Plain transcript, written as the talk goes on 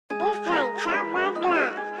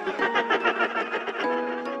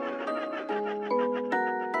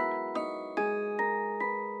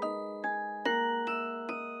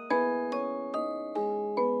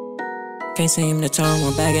Can't seem to turn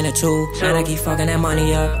one back into two. Man, I keep fucking that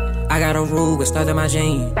money up. I got a rule, get stuck in my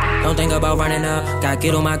jeans. Don't think about running up, gotta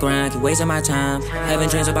get on my grind, keep wasting my time. Having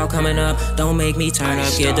dreams about coming up, don't make me turn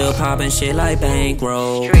up. Get the pop and shit like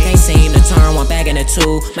bankroll. Can't seem to turn one back into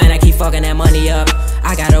two. Man, I keep fucking that money up.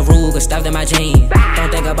 I got a rule, get stuffed in my jeans. Don't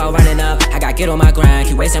think about running up, I gotta get on my grind,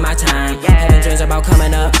 keep wasting my time. Having dreams about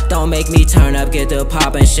coming up, don't make me turn up. Get the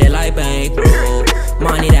pop and shit like bankroll.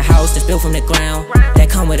 Money, the house that's built from the ground, that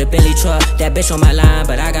come with a Bentley truck. That bitch on my line,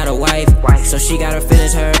 but I got a wife, so she got her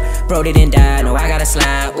feelings hurt. Brody didn't die, no I gotta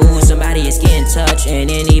slide. Ooh, somebody is getting touched, and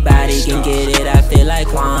anybody can get it. I feel like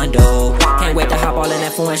Quando. Can't wait to hop all in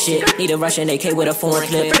that foreign shit. Need a Russian AK with a foreign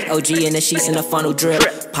clip. OG in the sheets and the funnel drip.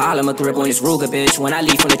 Polymer grip on this Ruger, bitch. When I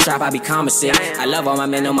leave from the trap, I be calm and sick. I love all my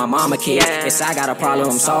men on my mama kids. Yes, I got a problem,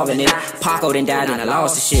 I'm solving it. Paco done died and I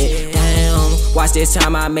lost the shit. Damn, watch this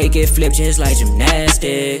time I make it flip just like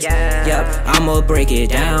gymnastics. Yup, I'ma break it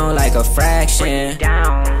down like a fraction,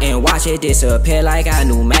 and watch it disappear like I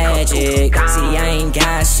knew magic. See, I ain't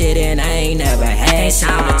got shit and I ain't never had shit.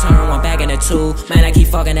 Time to turn one back into two. Man, I keep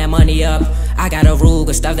fucking that money up. I got a rule,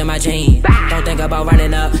 get stuffed in my jeans. Don't think about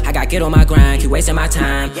running up, I gotta get on my grind, keep wasting my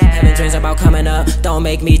time. Having dreams about coming up, don't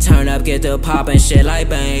make me turn up. Get the pop and shit like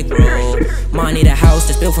bankroll. Money, the house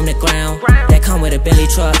that's built from the ground, that come with a Bentley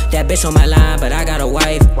truck. That bitch on my line, but I got a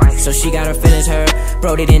wife, so she got her feelings hurt.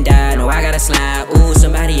 Brody didn't die, no I gotta slide. Ooh,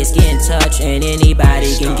 somebody is getting touched, and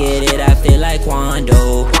anybody can get it. I feel like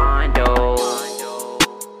Quando.